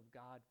kingdom of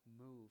God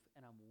move,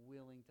 and I'm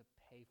willing to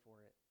pay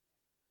for it.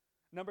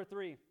 Number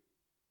 3,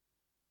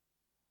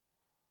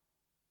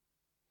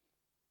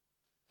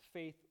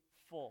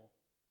 faithful.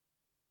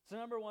 So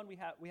number 1, we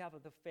have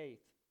the faith.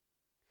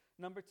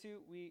 Number 2,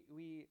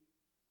 we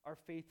are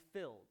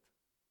faith-filled.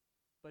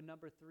 But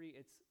number 3,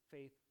 it's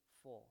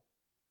faithful.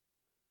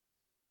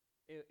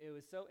 It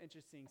was so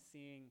interesting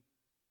seeing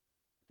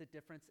the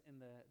difference in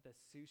the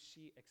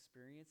sushi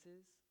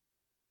experiences.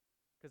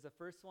 Because the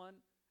first one,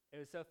 it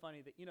was so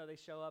funny that, they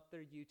show up,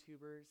 they're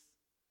YouTubers.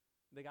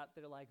 They got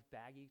their,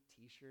 baggy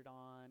T-shirt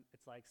on.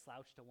 It's,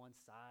 slouched to one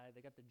side.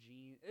 They got the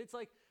jeans.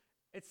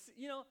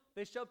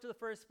 They show up to the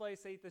first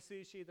place, they eat the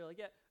sushi. They're like,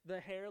 yeah, the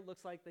hair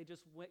looks like they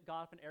just got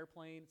off an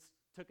airplane,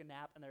 took a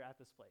nap, and they're at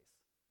this place.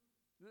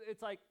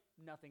 It's like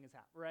nothing has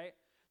happened, right?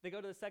 They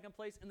go to the second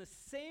place in the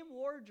same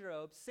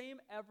wardrobe,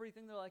 same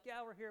everything. They're like,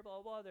 yeah, we're here,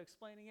 blah, blah, blah. They're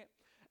explaining it.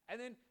 And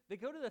then they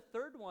go to the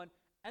third one,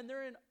 and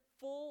they're in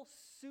full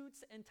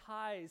suits and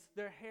ties.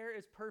 Their hair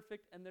is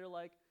perfect, and they're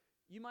like,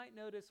 you might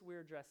notice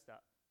we're dressed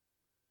up.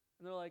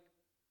 And they're like,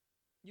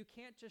 you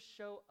can't just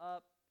show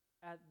up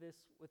at this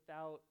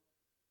without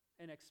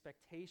an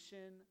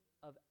expectation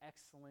of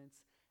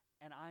excellence,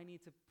 and I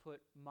need to put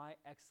my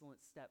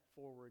excellent step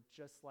forward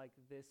just like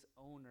this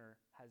owner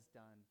has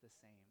done the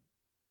same.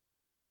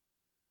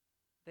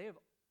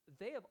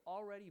 They have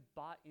already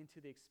bought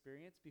into the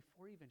experience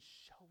before even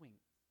showing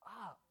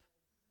up.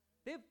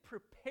 They've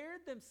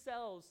prepared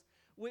themselves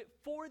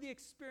for the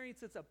experience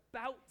that's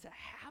about to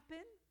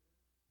happen.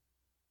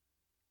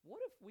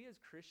 What if we as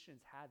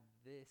Christians had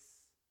this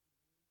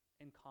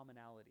in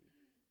commonality?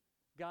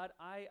 God,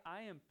 I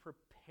am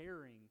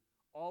preparing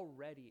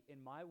already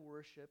in my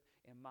worship,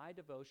 in my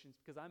devotions,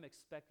 because I'm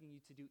expecting you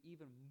to do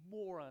even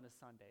more on a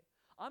Sunday.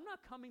 I'm not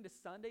coming to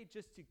Sunday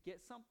just to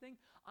get something.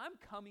 I'm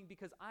coming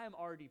because I am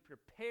already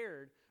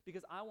prepared,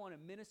 because I want to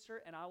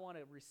minister and I want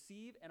to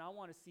receive and I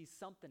want to see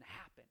something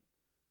happen.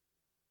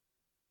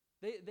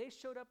 They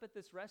showed up at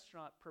this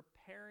restaurant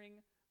preparing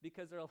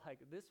because they're like,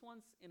 this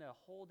one's in a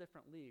whole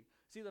different league.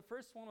 See, the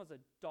first one was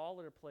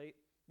 $1 plate.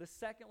 The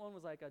second one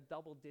was like a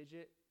double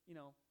digit,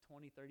 $20,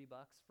 $30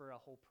 for a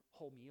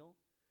whole meal.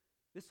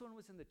 This one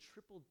was in the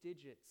triple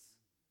digits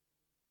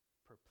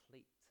per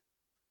plate.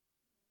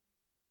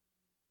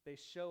 They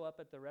show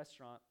up at the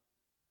restaurant,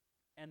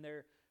 and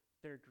they're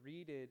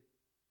greeted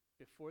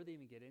before they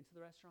even get into the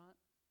restaurant.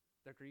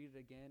 They're greeted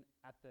again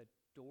at the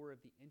door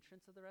of the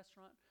entrance of the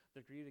restaurant.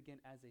 They're greeted again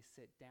as they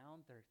sit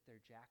down. Their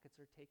jackets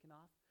are taken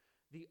off.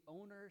 The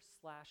owner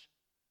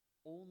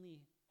 /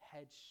 only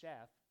head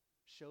chef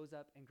shows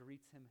up and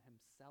greets him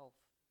himself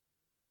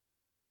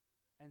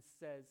and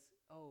says,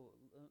 oh,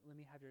 let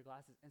me have your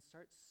glasses, and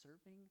starts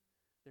serving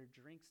their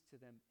drinks to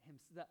them.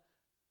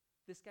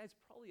 This guy's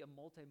probably a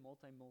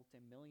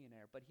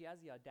multi-millionaire, but he has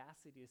the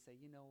audacity to say,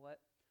 you know what?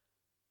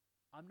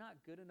 I'm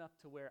not good enough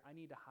to where I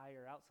need to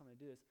hire out someone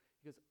to do this.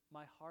 He goes,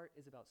 my heart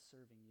is about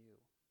serving you.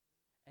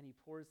 And he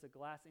pours the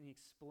glass, and he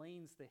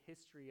explains the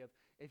history of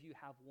if you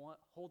have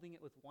holding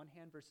it with one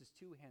hand versus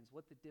two hands,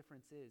 what the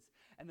difference is.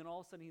 And then all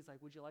of a sudden he's like,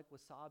 would you like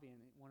wasabi?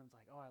 And one of them's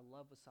like, oh, I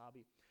love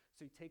wasabi.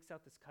 So he takes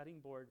out this cutting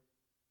board,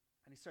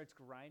 and he starts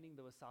grinding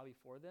the wasabi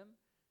for them.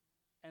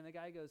 And the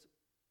guy goes,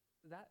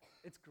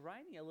 it's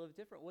grinding a little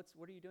different.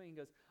 What are you doing? He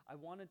goes, I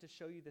wanted to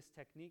show you this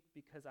technique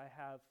because I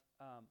have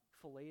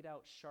filleted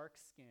out shark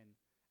skin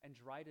and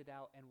dried it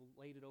out and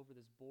laid it over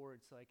this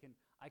board so I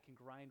can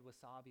grind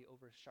wasabi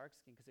over shark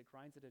skin because it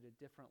grinds it at a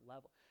different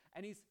level.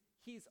 And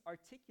he's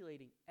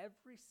articulating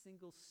every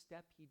single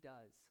step he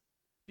does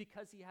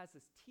because he has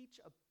this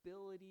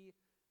teachability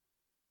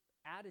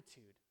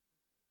attitude.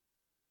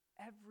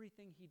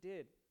 Everything he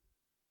did.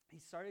 He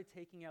started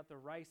taking out the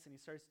rice, and he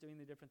starts doing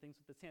the different things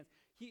with his hands.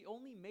 He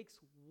only makes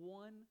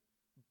one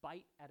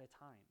bite at a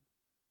time.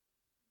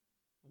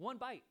 One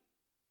bite.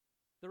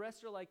 The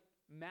rest are like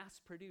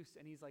mass-produced,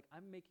 and he's like,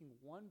 I'm making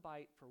one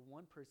bite for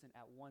one person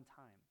at one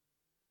time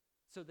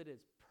so that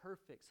it's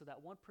perfect, so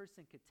that one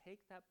person could take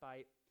that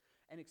bite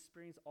and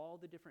experience all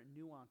the different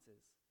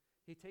nuances.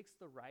 He takes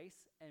the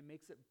rice and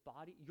makes it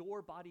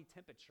your body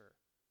temperature.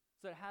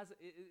 So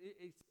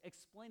it's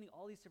explaining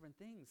all these different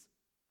things.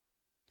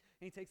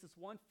 And he takes this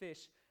one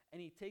fish,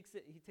 and he takes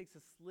a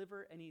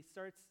sliver, and he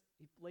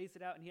lays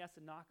it out, and he has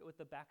to knock it with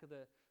the back of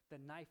the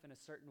knife in a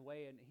certain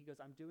way. And he goes,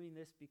 I'm doing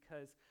this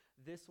because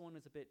this one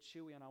is a bit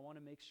chewy, and I want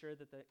to make sure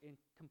that the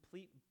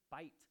complete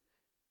bite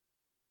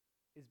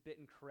is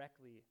bitten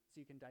correctly so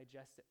you can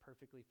digest it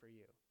perfectly for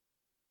you.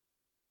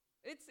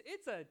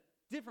 It's a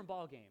different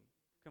ball game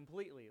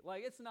completely.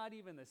 Like, it's not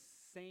even the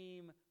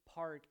same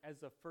park as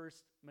the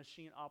first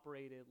machine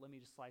operated, let me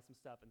just slice some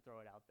stuff and throw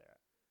it out there.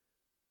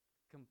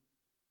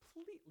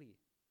 Completely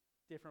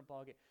different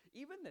ballgame.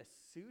 Even the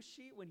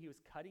sushi, when he was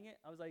cutting it,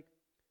 I was like,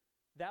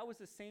 that was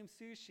the same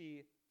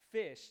sushi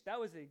fish. That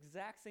was the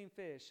exact same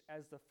fish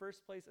as the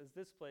first place, as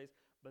this place,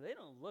 but they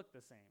don't look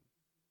the same.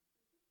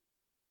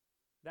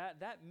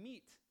 That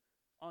meat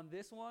on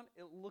this one,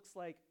 it looks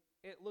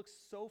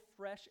so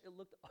fresh, it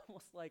looked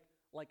almost like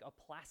a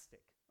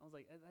plastic. I was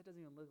like, that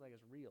doesn't even look like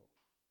it's real.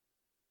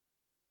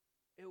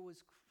 It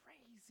was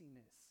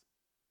craziness.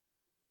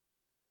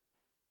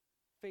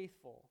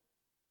 Faithful.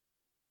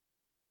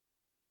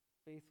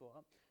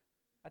 Faithful.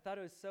 I thought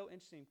it was so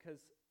interesting because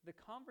the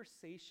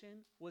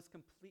conversation was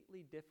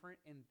completely different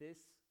in this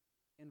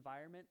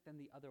environment than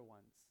the other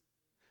ones.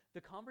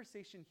 The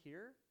conversation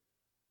here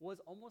was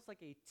almost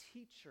like a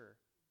teacher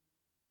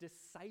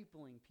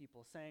discipling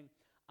people, saying,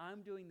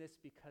 I'm doing this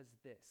because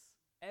this.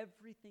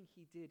 Everything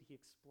he did, he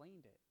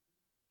explained it.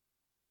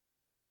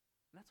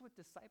 And that's what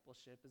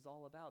discipleship is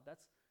all about.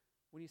 That's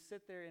when you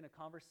sit there in a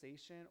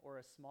conversation or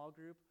a small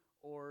group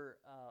or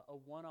a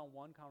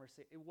one-on-one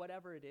conversation,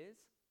 whatever it is,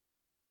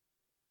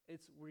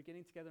 we're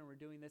getting together and we're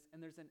doing this,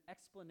 and there's an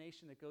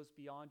explanation that goes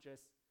beyond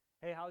just,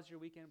 hey, how's your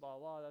weekend, blah,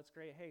 blah, that's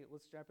great. Hey,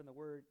 let's jump in the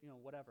word,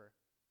 whatever.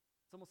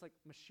 It's almost like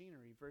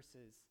machinery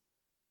versus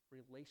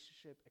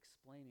relationship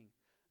explaining.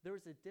 There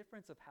was a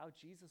difference of how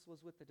Jesus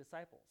was with the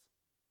disciples.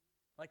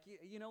 Like,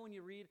 when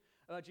you read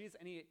about Jesus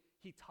and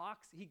he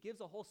talks, he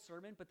gives a whole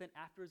sermon, but then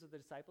afterwards with the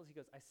disciples, he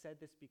goes, I said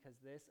this because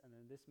this, and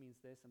then this means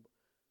this. And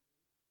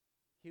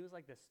he was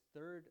like this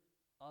third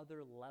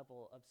other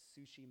level of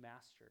sushi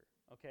master,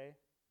 okay?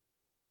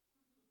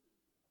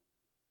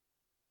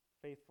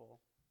 Faithful.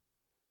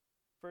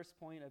 First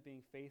point of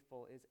being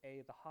faithful is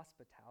the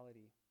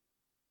hospitality.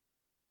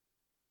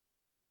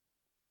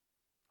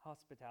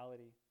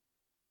 Hospitality.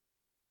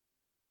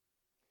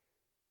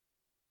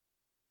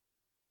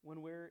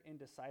 When we're in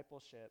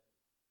discipleship,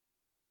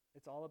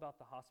 it's all about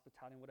the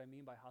hospitality. And what I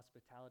mean by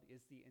hospitality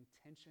is the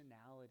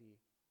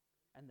intentionality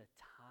and the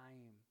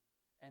time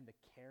and the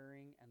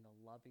caring and the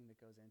loving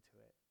that goes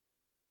into it.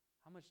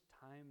 How much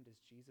time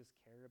does Jesus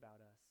care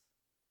about us?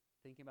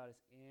 Thinking about us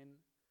in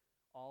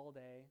all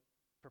day,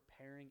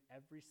 preparing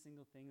every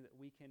single thing that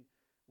we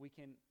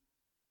can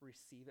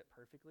receive it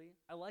perfectly.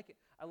 I like it.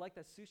 I like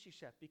that sushi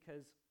chef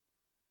because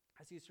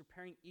as he was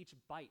preparing each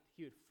bite,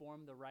 he would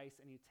form the rice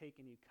and you take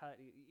and you cut,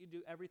 you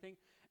do everything.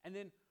 And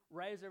then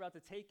right as they're about to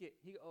take it,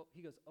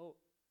 he goes, oh,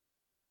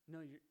 no,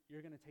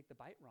 you're going to take the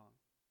bite wrong.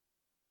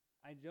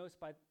 I noticed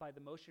by the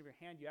motion of your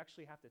hand, you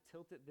actually have to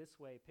tilt it this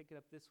way, pick it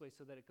up this way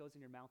so that it goes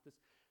in your mouth.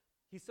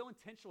 He's so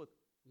intentional with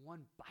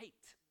one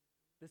bite,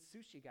 the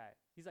sushi guy.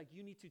 He's like,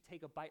 you need to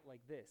take a bite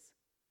like this.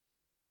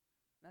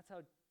 And that's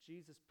how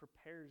Jesus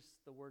prepares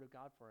the word of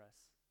God for us.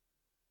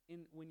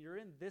 When you're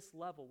in this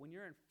level, when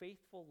you're in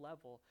faithful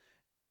level,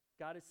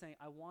 God is saying,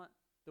 I want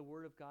the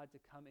word of God to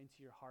come into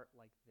your heart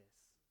like this.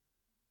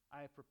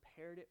 I have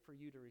prepared it for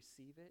you to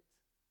receive it,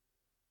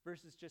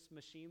 versus just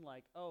machine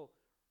like, oh,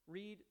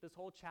 read this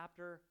whole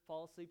chapter,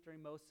 fall asleep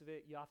during most of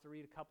it. You have to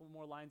read a couple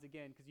more lines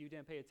again because you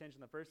didn't pay attention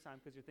the first time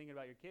because you're thinking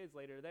about your kids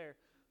later there.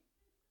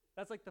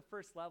 That's like the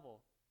first level.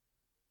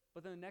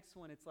 But then the next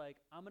one, it's like,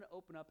 I'm going to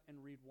open up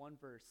and read one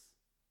verse,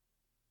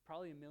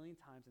 probably 1 million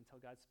times until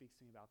God speaks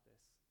to me about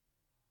this.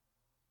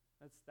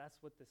 That's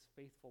what this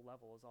faithful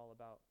level is all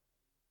about.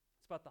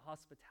 It's about the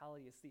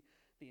hospitality. It's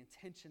the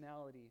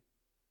intentionality.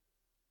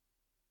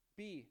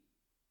 B,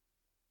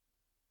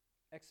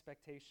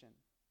 expectation.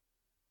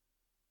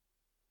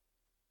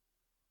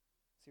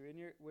 See,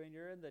 when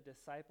you're in the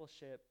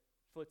discipleship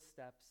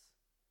footsteps,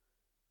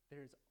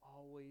 there's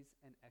always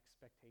an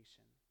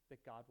expectation that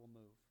God will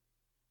move.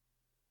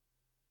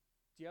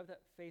 Do you have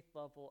that faith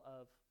level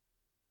of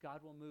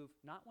God will move,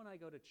 not when I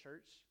go to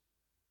church,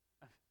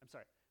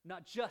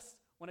 not just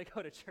when I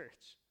go to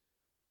church,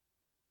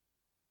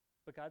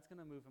 but God's going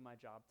to move in my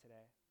job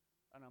today,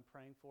 and I'm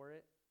praying for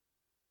it.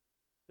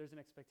 There's an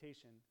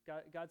expectation.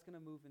 God's going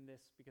to move in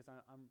this because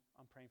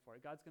I'm praying for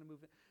it. God's going to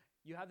move.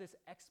 You have this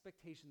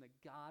expectation that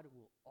God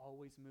will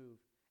always move,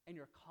 and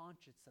you're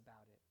conscious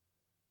about it.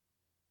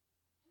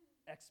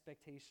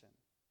 Expectation.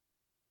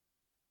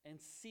 And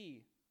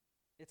C,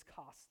 it's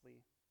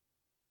costly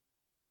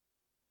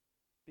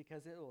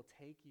because it will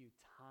take you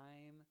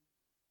time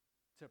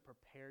to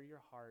prepare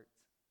your heart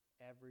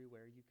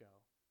everywhere you go.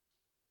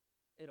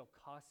 It'll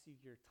cost you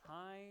your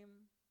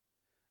time.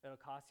 It'll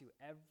cost you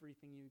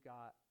everything you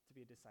got to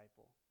be a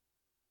disciple.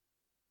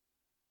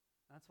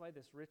 That's why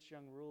this rich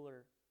young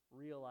ruler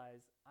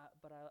realized,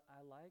 but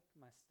I like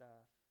my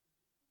stuff.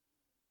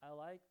 I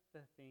like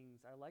the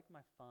things. I like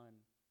my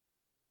fun.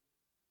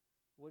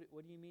 What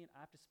do you mean I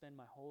have to spend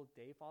my whole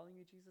day following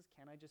you, Jesus?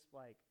 Can't I just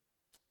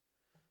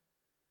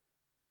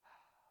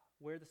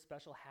wear the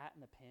special hat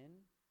and the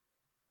pin?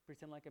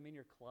 Pretend like I'm in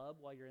your club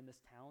while you're in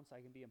this town so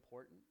I can be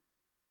important?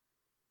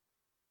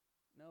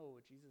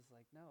 No, Jesus is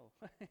like, no,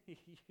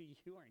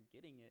 you aren't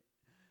getting it.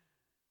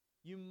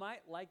 You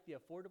might like the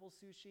affordable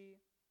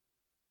sushi,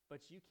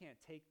 but you can't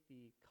take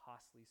the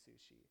costly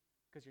sushi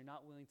because you're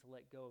not willing to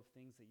let go of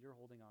things that you're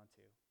holding on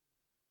to.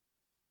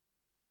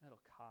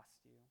 That'll cost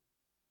you.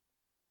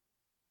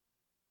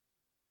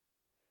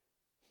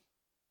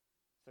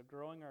 So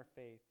growing our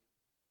faith,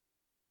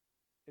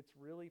 it's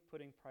really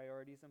putting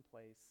priorities in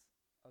place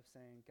of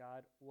saying,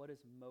 God, what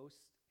is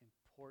most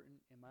important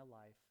in my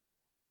life?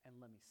 And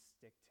let me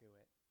stick to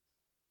it.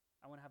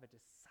 I want to have a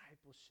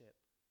discipleship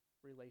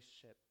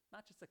relationship,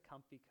 not just a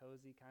comfy,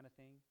 cozy kind of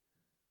thing,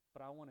 but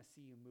I want to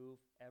see you move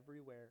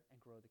everywhere and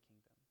grow the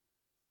kingdom.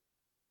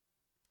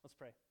 Let's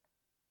pray.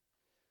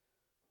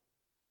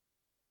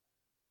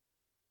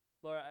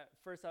 Lord,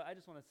 first, I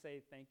just want to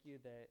say thank you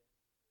that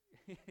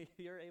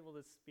you're able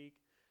to speak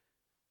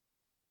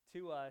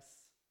to us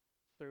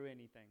through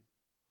anything.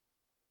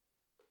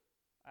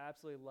 I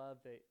absolutely love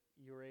that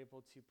you're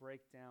able to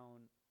break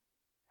down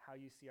how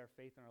you see our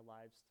faith in our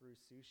lives through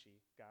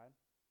sushi, God.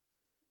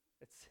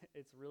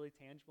 It's really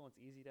tangible, it's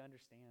easy to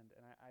understand,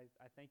 and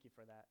I thank you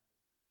for that.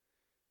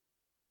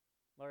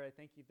 Lord, I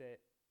thank you that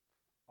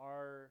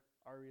our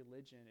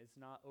religion is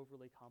not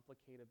overly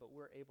complicated, but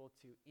we're able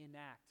to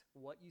enact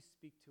what you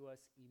speak to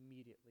us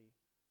immediately.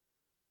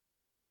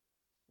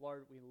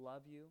 Lord, we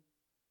love you,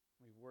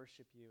 we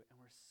worship you, and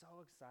we're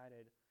so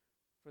excited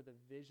for the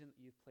vision that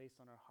you've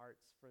placed on our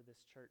hearts for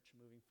this church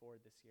moving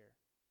forward this year.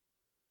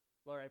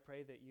 Lord, I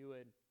pray that you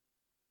would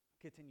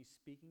continue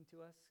speaking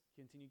to us,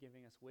 continue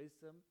giving us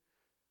wisdom,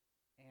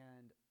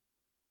 and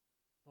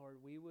Lord,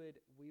 we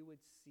would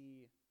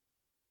see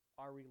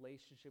our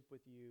relationship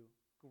with you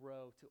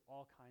grow to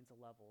all kinds of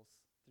levels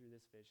through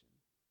this vision.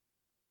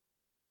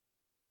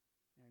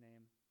 In your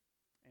name,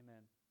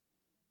 amen.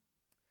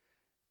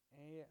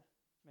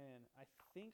 Amen. I think